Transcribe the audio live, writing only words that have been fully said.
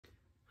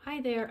Hi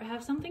there, I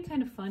have something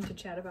kind of fun to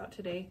chat about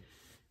today.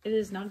 It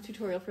is not a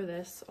tutorial for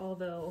this,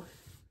 although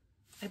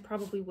I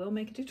probably will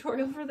make a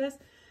tutorial for this,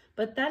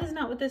 but that is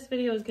not what this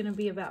video is going to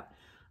be about.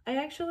 I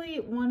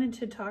actually wanted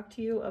to talk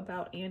to you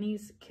about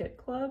Annie's Kit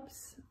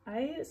Clubs.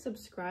 I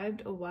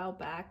subscribed a while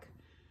back,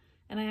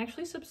 and I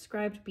actually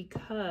subscribed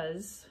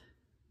because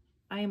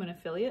I am an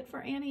affiliate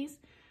for Annie's,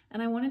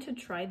 and I wanted to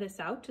try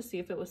this out to see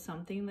if it was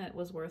something that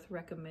was worth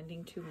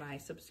recommending to my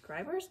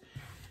subscribers.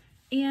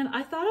 And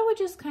I thought I would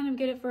just kind of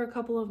get it for a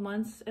couple of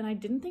months, and I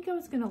didn't think I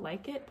was gonna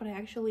like it, but I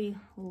actually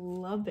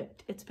love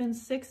it. It's been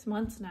 6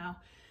 months now,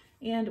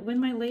 and when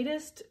my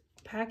latest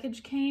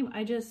package came,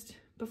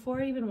 before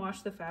I even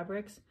washed the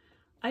fabrics,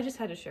 I just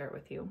had to share it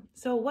with you.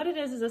 So what it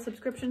is a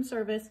subscription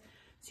service.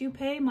 So you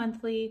pay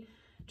monthly,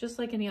 just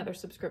like any other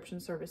subscription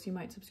service you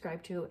might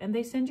subscribe to, and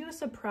they send you a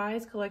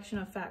surprise collection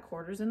of fat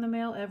quarters in the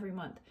mail every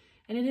month.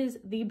 And it is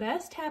the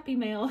best happy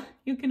mail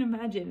you can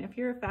imagine. If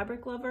you're a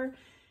fabric lover,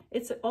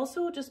 it's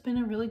also just been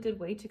a really good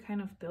way to kind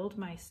of build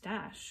my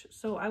stash.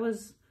 So I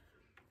was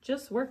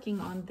just working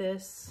on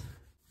this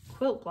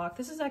quilt block.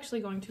 This is actually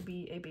going to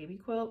be a baby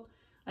quilt.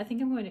 I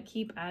think I'm going to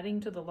keep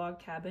adding to the log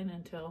cabin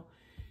until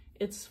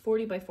it's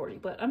 40 by 40,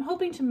 but I'm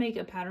hoping to make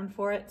a pattern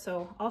for it.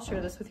 So I'll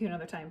share this with you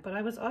another time. But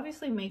I was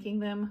obviously making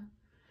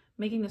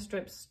the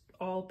strips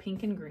all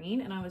pink and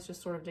green, and I was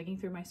just sort of digging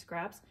through my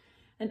scraps.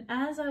 And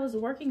as I was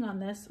working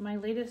on this, my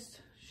latest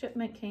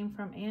shipment came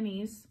from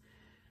Annie's,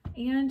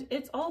 and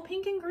it's all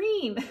pink and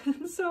green.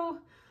 So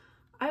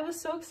I was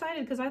so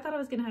excited because I thought I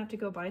was gonna have to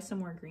go buy some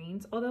more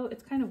greens, although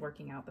it's kind of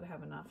working out that I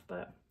have enough.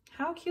 But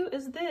how cute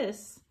is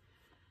this?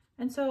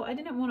 And so I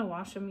didn't want to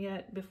wash them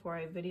yet before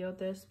I videoed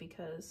this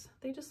because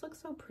they just look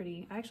so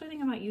pretty. I actually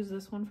think I might use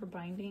this one for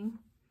binding.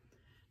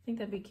 I think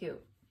that'd be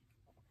cute.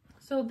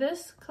 So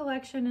this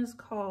collection is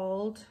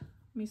called,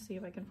 let me see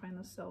if I can find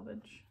the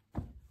selvage.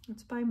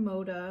 It's by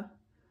Moda.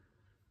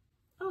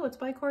 Oh, it's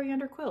by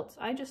Coriander Quilts.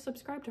 I just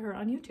subscribed to her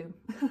on YouTube.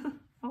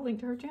 I'll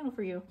link to her channel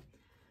for you.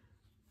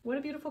 What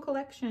a beautiful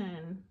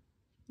collection.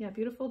 Yeah,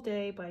 Beautiful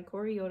Day by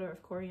Cori Yoda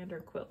of Coriander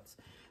Quilts.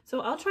 So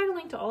I'll try to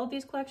link to all of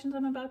these collections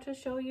I'm about to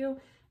show you,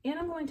 and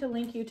I'm going to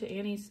link you to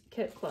Annie's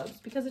Kit Clubs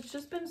because it's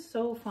just been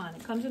so fun.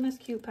 It comes in this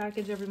cute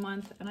package every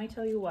month, and I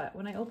tell you what,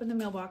 when I open the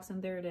mailbox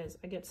and there it is,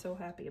 I get so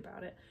happy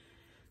about it.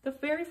 The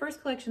very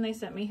first collection they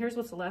sent me, here's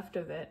what's left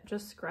of it,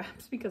 just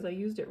scraps because I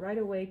used it right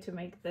away to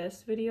make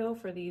this video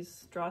for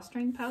these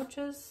drawstring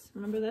pouches.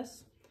 Remember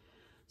this?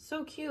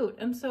 So cute.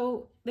 And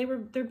so they're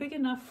big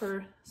enough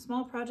for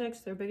small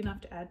projects, they're big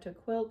enough to add to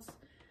quilts.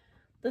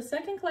 The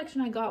second collection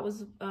I got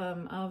was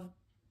of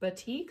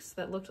batiks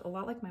that looked a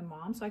lot like my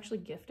mom, so I actually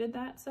gifted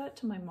that set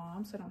to my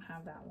mom, so I don't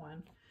have that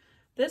one.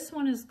 This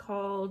one is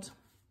called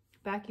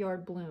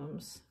Backyard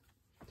Blooms.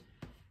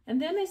 And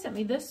then they sent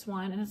me this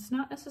one, and it's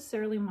not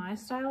necessarily my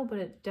style, but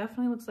it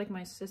definitely looks like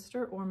my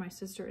sister or my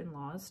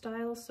sister-in-law's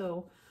style,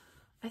 so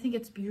I think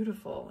it's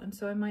beautiful, and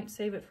so I might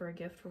save it for a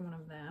gift for one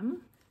of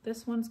them.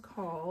 This one's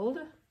called,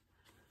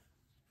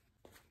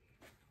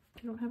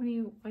 I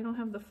don't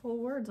have the full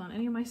words on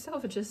any of my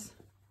selvages.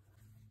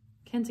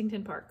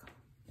 Kensington Park.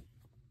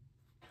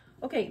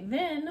 Okay,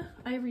 then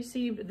I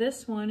received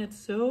this one. It's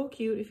so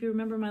cute. If you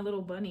remember my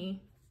little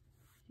bunny,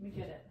 let me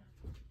get it.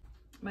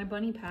 My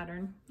bunny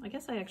pattern. I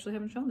guess I actually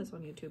haven't shown this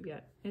on YouTube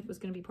yet. It was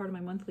going to be part of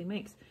my monthly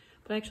makes,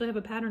 but I actually have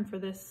a pattern for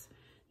this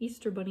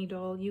Easter bunny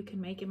doll you can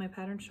make in my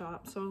pattern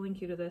shop, so I'll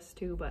link you to this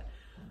too. But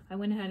I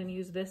went ahead and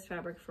used this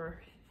fabric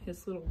for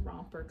his little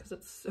romper because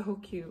it's so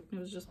cute. It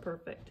was just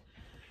perfect.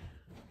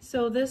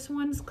 So this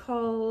one's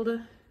called,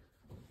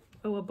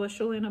 oh, A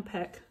Bushel A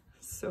Peck.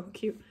 So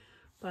cute,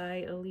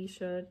 by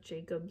Alicia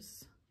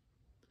Jacobs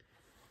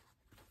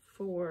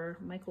for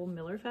Michael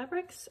Miller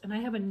Fabrics. And I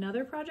have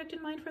another project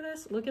in mind for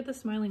this. Look at the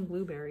smiling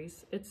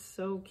blueberries. It's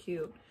so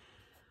cute.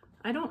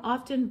 I don't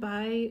often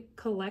buy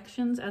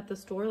collections at the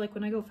store. Like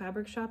when I go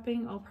fabric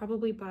shopping, I'll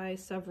probably buy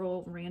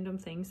several random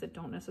things that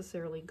don't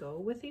necessarily go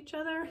with each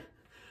other.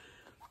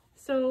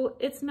 So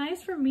it's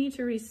nice for me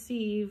to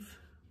receive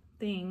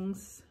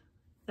things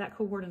that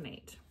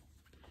coordinate.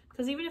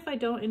 Because even if I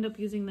don't end up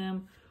using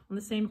them on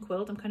the same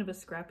quilt, I'm kind of a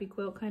scrappy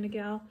quilt kind of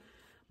gal,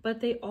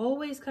 but they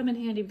always come in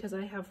handy because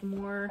I have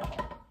more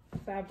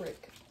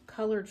fabric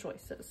color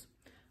choices.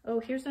 Oh,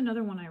 here's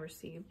another one I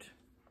received.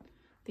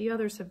 The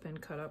others have been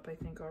cut up, I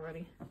think,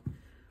 already.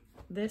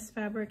 This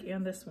fabric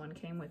and this one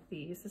came with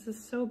these. This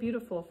is so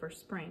beautiful for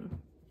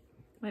spring.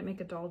 Might make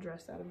a doll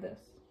dress out of this.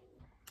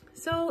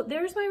 So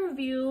there's my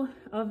review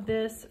of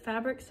this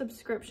fabric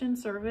subscription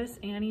service,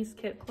 Annie's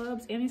Kit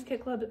Clubs. Annie's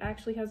Kit Club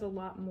actually has a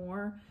lot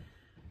more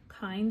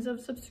kinds of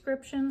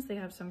subscriptions. They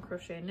have some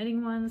crochet and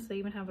knitting ones. They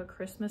even have a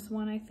Christmas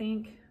one, I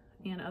think,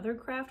 and other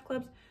craft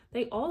clubs.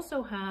 They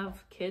also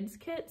have kids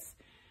kits,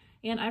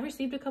 and I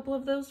received a couple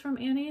of those from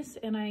Annie's,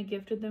 and I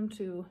gifted them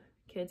to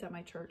kids at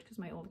my church because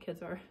my old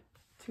kids are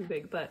too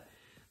big, but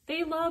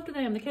they loved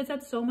them. The kids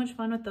had so much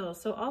fun with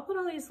those. So I'll put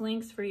all these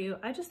links for you.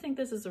 I just think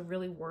this is a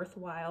really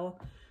worthwhile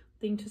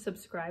thing to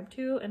subscribe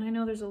to, and I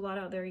know there's a lot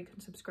out there you can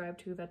subscribe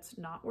to that's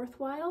not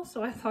worthwhile,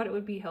 so I thought it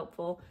would be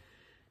helpful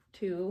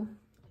to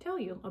tell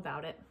you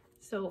about it.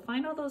 So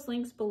find all those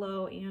links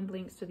below and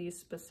links to these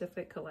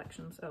specific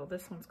collections. Oh,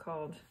 this one's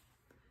called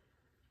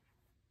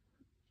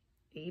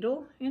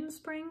Adel in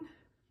Spring.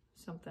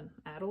 Something.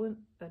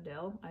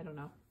 Adele, I don't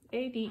know.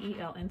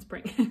 Adel in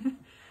Spring.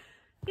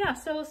 Yeah,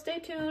 so stay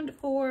tuned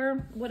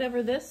for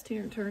whatever this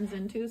turns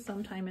into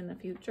sometime in the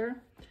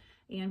future.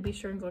 And be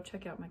sure and go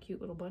check out my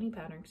cute little bunny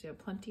pattern because you have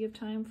plenty of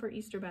time for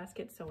Easter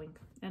basket sewing.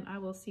 And I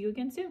will see you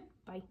again soon.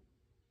 Bye.